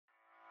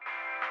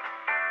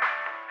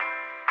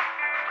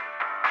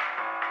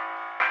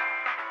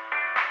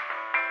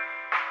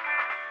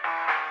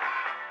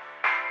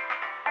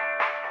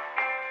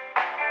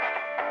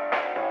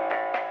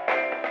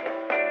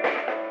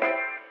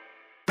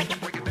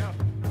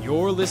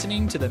You're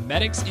listening to the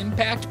Medics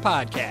Impact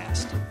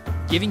Podcast,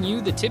 giving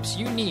you the tips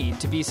you need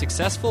to be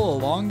successful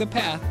along the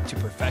path to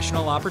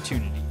professional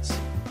opportunities.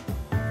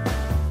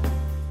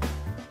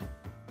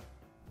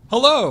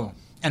 Hello,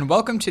 and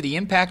welcome to the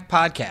Impact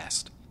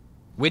Podcast.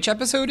 Which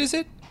episode is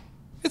it?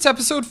 It's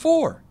episode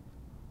 4.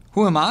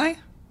 Who am I?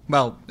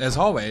 Well, as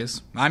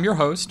always, I'm your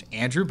host,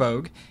 Andrew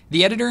Bogue,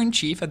 the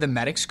editor-in-chief of the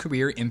Medics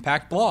Career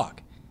Impact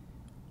blog.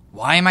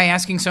 Why am I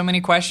asking so many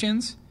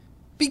questions?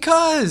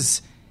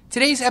 Because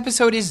today's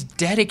episode is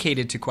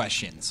dedicated to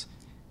questions.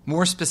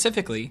 More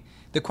specifically,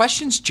 the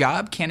questions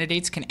job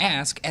candidates can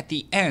ask at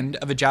the end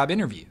of a job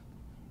interview.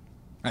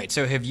 All right,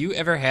 so have you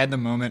ever had the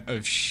moment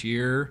of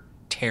sheer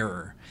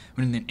terror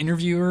when an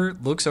interviewer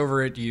looks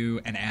over at you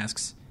and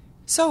asks,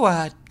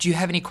 "So, do you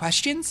have any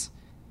questions?"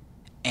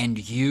 And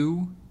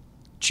you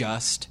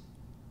just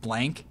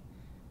blank?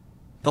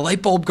 The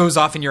light bulb goes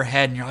off in your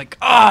head and you're like,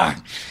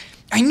 I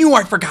knew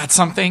I forgot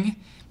something.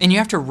 And you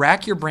have to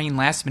rack your brain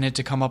last minute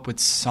to come up with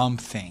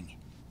something,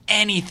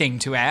 anything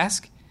to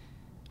ask.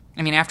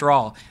 I mean, after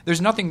all,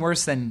 there's nothing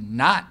worse than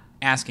not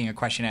asking a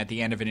question at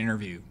the end of an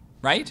interview,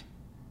 right?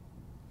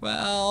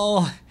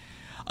 Well,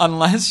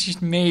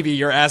 unless maybe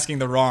you're asking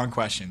the wrong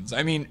questions.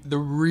 I mean, the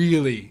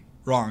really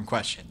wrong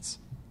questions.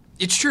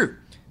 It's true.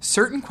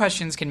 Certain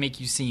questions can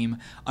make you seem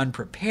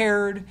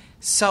unprepared,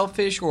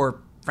 selfish, or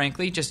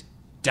frankly, just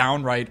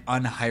downright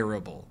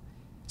unhireable.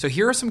 So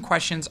here are some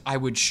questions I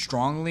would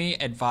strongly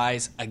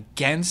advise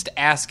against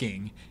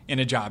asking in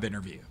a job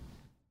interview.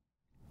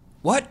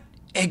 What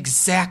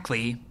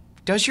exactly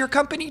does your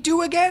company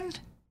do again?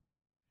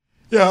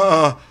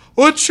 Yeah,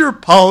 what's your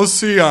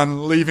policy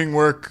on leaving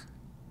work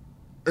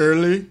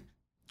early?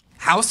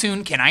 How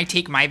soon can I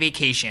take my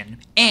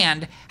vacation?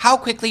 And how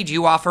quickly do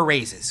you offer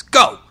raises?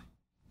 Go!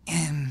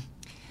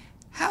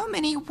 How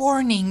many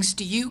warnings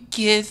do you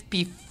give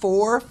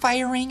before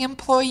firing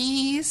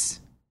employees?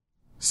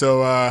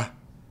 So,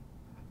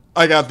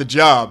 I got the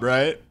job,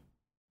 right?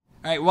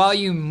 All right, while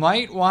you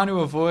might want to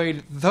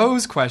avoid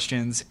those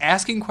questions,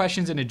 asking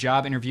questions in a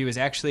job interview is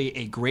actually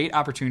a great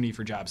opportunity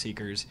for job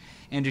seekers.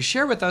 And to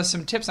share with us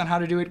some tips on how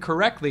to do it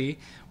correctly,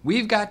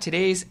 we've got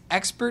today's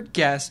expert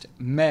guest,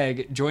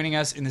 Meg, joining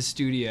us in the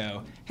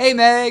studio. Hey,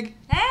 Meg.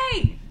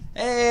 Hey.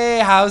 Hey,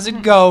 how's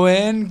it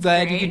going?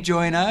 Glad Great. You could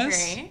join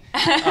us.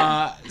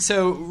 Great.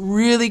 So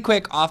really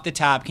quick off the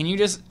top, can you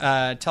just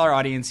tell our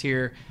audience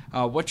here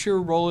what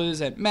your role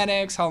is at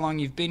Medics, how long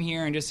you've been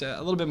here, and just a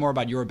little bit more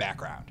about your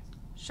background?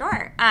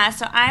 Sure.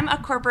 So I'm a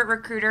corporate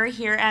recruiter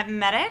here at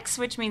Medics,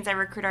 which means I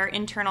recruit our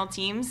internal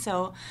teams.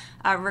 So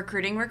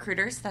recruiting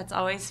recruiters, that's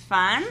always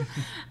fun.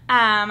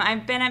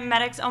 I've been at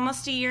Medics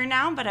almost a year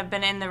now, but I've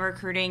been in the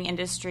recruiting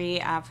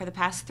industry for the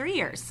past 3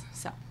 years.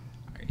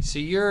 So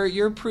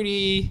you're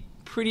pretty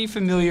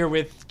familiar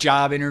with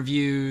job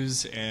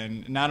interviews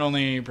and not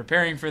only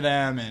preparing for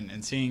them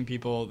and seeing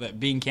people that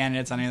being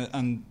candidates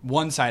on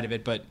one side of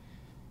it, but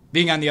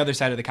being on the other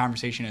side of the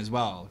conversation as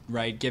well,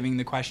 right? Giving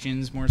the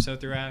questions more so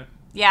throughout.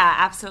 Yeah,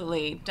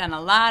 absolutely. Done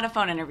a lot of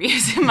phone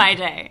interviews in my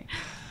day.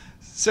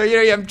 So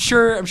I'm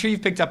sure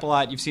you've picked up a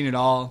lot. You've seen it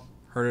all,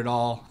 heard it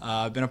all.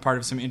 Been a part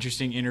of some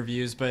interesting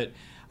interviews, but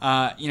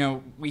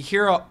we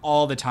hear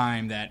all the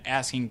time that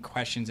asking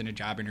questions in a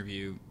job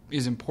interview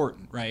is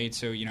important, right?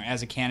 So,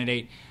 as a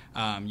candidate,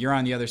 you're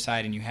on the other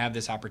side and you have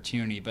this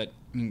opportunity, but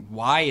I mean,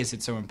 why is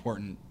it so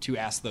important to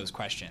ask those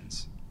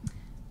questions?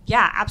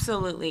 Yeah,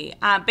 absolutely.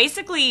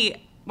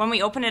 Basically, when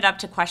we open it up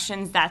to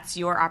questions, that's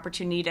your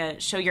opportunity to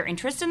show your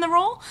interest in the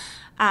role.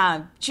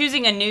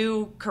 Choosing a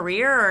new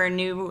career or a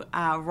new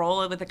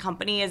role with a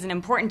company is an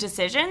important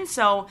decision.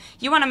 So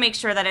you want to make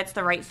sure that it's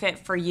the right fit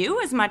for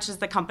you as much as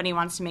the company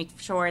wants to make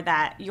sure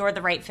that you're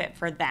the right fit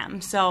for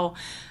them. So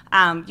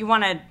you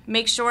want to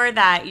make sure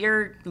that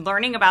you're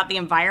learning about the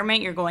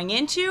environment you're going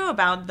into,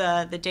 about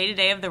the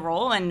day-to-day of the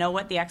role, and know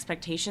what the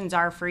expectations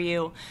are for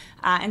you.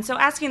 And so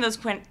asking those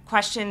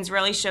questions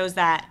really shows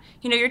that,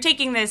 you're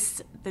taking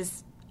this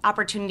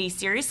opportunity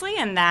seriously,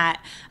 and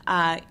that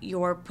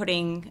you're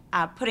putting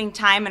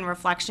time and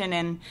reflection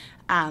and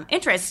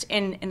interest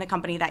in the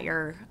company that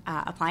you're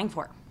applying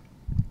for.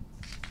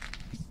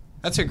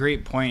 That's a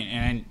great point.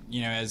 And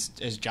as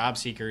job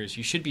seekers,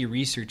 you should be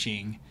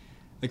researching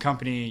the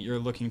company you're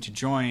looking to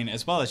join,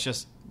 as well as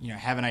just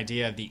have an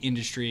idea of the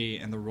industry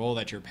and the role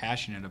that you're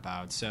passionate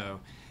about. So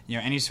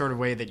any sort of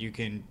way that you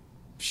can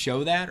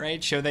show that,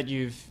 right? Show that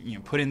you've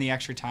put in the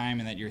extra time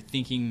and that you're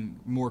thinking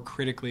more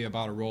critically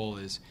about a role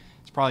is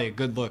probably a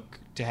good look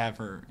to have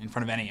her in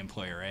front of any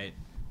employer, right?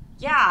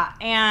 Yeah,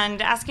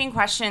 and asking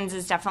questions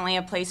is definitely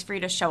a place for you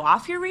to show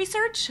off your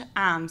research.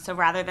 So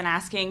rather than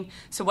asking,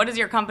 so what does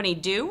your company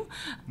do?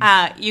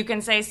 You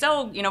can say,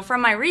 so, from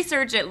my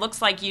research, it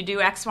looks like you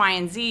do X, Y,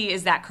 and Z.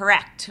 Is that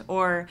correct?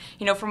 Or,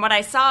 from what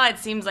I saw, it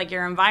seems like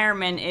your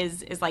environment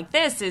is like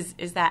this.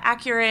 Is that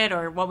accurate?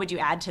 Or what would you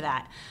add to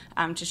that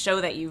to show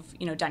that you've,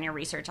 done your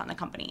research on the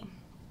company?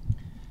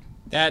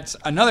 That's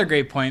another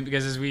great point,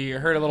 because as we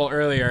heard a little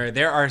earlier,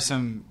 there are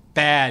some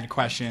bad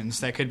questions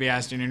that could be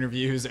asked in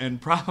interviews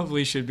and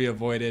probably should be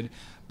avoided.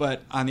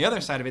 But on the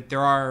other side of it,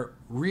 there are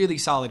really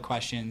solid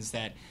questions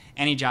that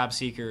any job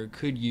seeker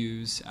could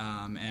use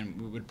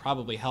and would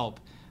probably help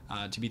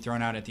to be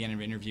thrown out at the end of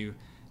an interview,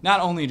 not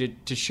only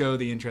to show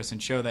the interest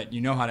and show that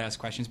you know how to ask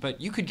questions,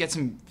 but you could get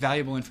some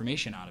valuable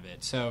information out of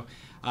it. So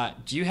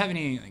do you have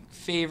any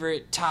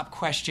favorite top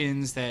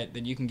questions that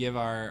you can give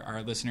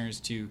our listeners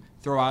to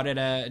throw out at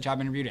a job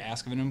interview to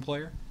ask of an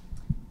employer?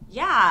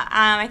 Yeah,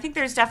 I think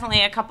there's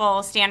definitely a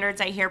couple standards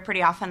I hear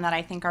pretty often that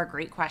I think are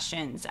great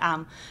questions.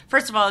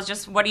 First of all, is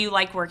just what do you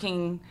like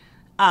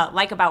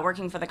about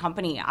working for the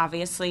company?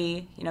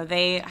 Obviously,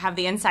 they have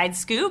the inside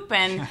scoop,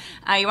 and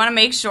you want to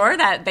make sure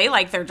that they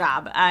like their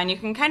job. And you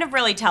can kind of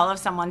really tell if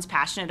someone's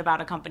passionate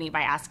about a company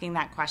by asking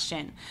that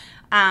question.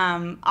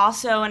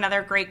 Also,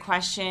 another great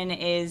question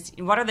is,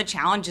 what are the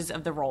challenges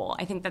of the role?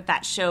 I think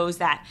that shows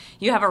that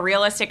you have a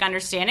realistic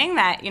understanding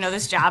that,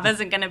 this job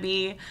isn't going to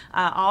be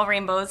all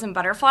rainbows and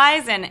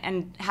butterflies,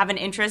 and have an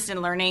interest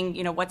in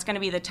learning, what's going to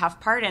be the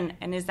tough part,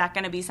 and is that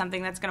going to be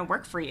something that's going to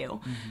work for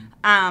you?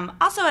 Mm-hmm.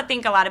 Also, I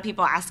think a lot of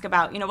people ask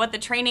about, what the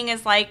training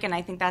is like, and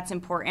I think that's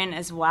important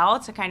as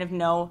well to kind of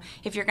know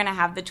if you're going to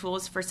have the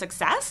tools for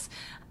success.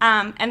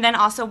 And then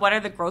also, what are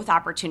the growth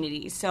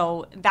opportunities?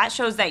 So that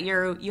shows that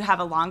you have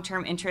a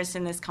long-term interest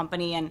in this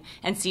company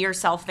and see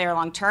yourself there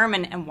long-term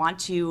and want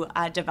to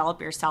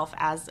develop yourself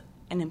as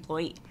an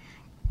employee.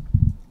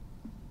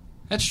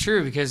 That's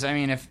true, because,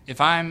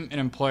 if I'm an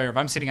employer, if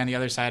I'm sitting on the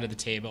other side of the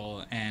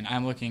table and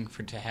I'm looking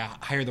to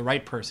hire the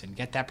right person,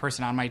 get that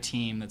person on my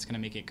team that's going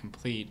to make it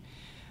complete,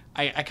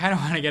 I kind of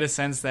want to get a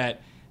sense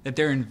that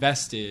they're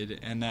invested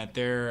and that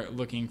they're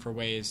looking for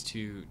ways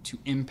to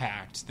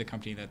impact the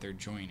company that they're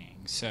joining.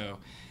 So,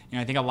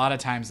 I think a lot of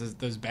times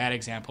those bad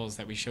examples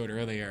that we showed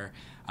earlier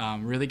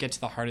really get to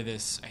the heart of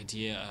this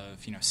idea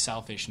of,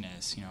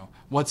 selfishness.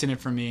 What's in it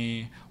for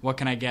me? What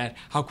can I get?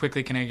 How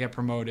quickly can I get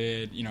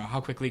promoted?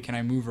 How quickly can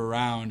I move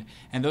around?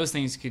 And those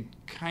things could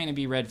kind of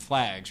be red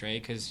flags,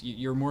 right? Because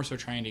you're more so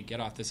trying to get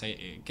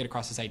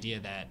across this idea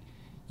that,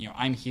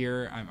 I'm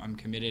here, I'm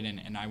committed,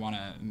 and I want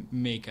to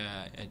make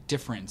a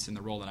difference in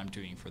the role that I'm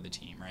doing for the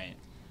team, right?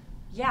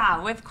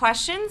 Yeah, with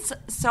questions,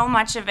 so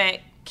much of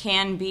it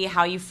can be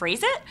how you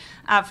phrase it.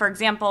 For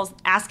example,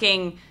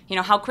 asking,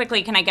 how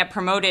quickly can I get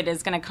promoted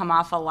is going to come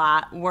off a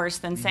lot worse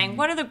than saying,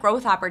 what are the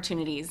growth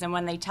opportunities? And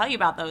when they tell you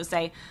about those,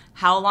 say,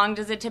 how long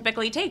does it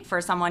typically take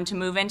for someone to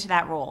move into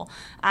that role?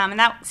 And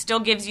that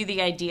still gives you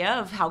the idea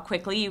of how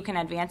quickly you can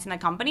advance in the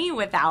company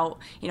without,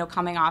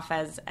 coming off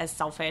as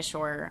selfish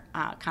or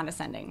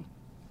condescending.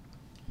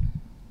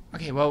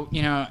 Okay, well,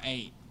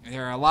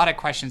 there are a lot of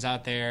questions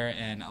out there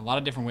and a lot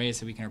of different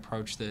ways that we can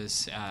approach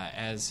this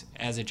as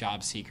a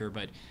job seeker.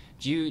 But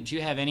do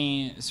you have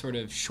any sort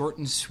of short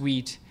and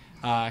sweet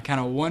kind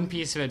of one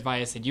piece of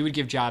advice that you would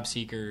give job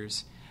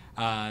seekers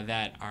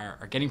that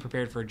are getting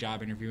prepared for a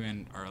job interview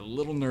and are a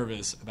little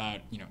nervous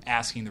about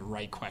asking the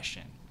right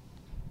question?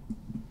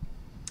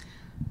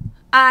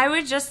 I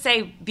would just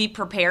say be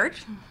prepared.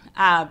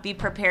 Be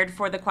prepared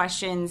for the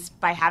questions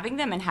by having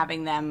them and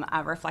having them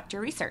reflect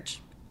your research.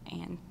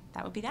 And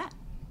that would be that.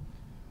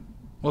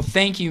 Well,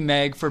 thank you,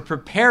 Meg, for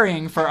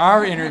preparing for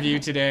our interview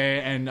today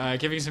and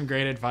giving some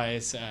great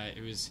advice.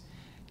 It was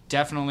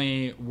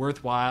definitely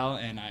worthwhile,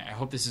 and I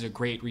hope this is a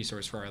great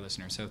resource for our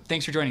listeners. So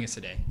thanks for joining us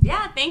today.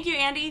 Yeah, thank you,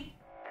 Andy.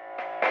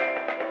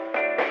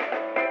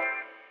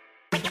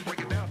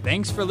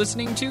 Thanks for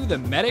listening to the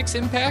Medics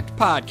Impact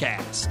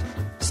Podcast.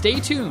 Stay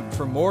tuned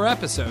for more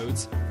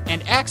episodes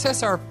and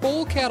access our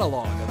full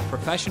catalog of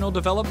professional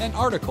development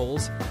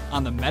articles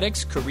on the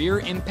Medics Career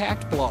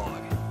Impact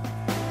blog.